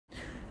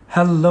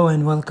Hello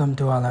and welcome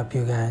to all of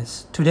you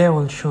guys. Today I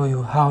will show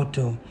you how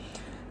to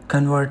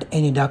convert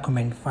any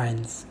document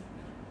files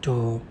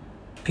to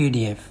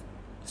PDF.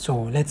 So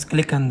let's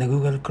click on the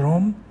Google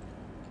Chrome.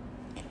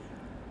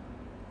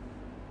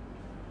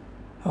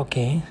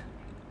 Okay,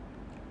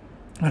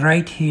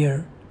 right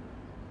here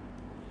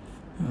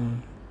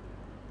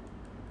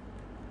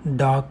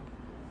doc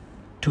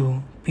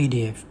to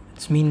PDF.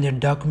 It's mean the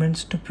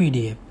documents to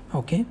PDF.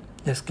 Okay,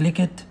 just click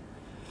it.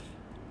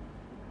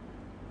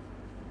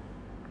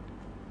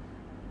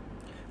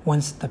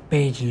 Once the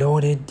page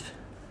loaded,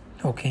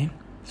 okay,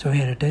 so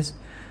here it is,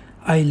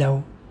 I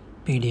love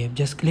PDF.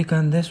 Just click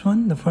on this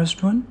one, the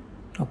first one.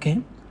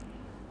 Okay,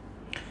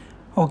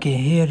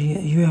 here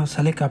you have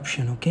select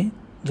option. Okay,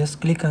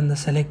 just click on the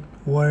select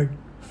Word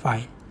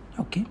file.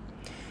 Okay,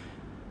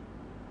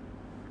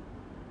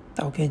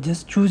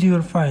 just choose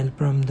your file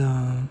from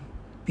the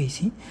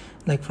PC,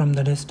 like from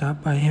the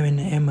desktop. I have an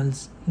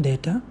ML's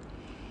data.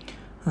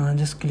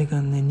 Just click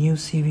on the new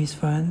CVs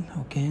file.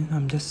 Okay,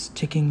 I'm just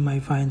checking my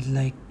files,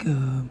 like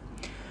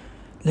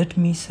let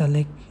me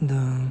select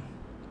the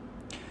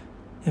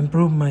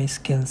improve my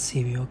skills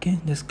CV. Okay,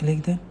 just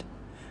click that,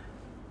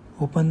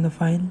 open the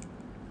file.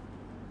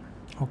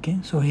 Okay,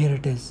 so here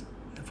it is,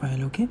 the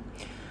file. Okay,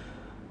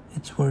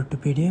 it's Word to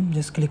PDF.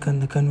 Just click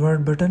on the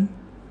convert button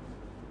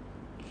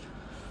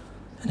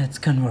and it's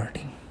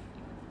converting.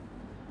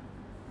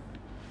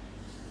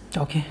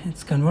 Okay,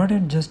 it's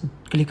converted. Just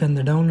click on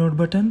the download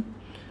button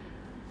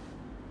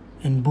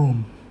and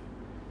boom,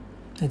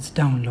 it's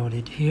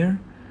downloaded. Here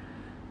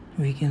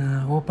we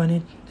can open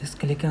it. Just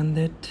click on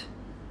that.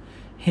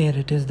 Here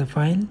it is, the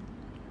file.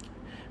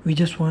 We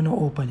just want to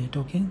open it,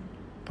 okay,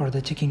 for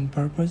the checking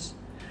purpose.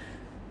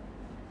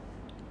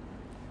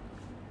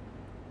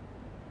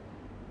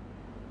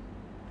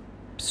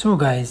 So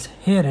guys,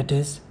 here it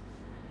is.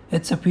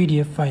 It's a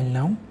PDF file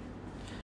now.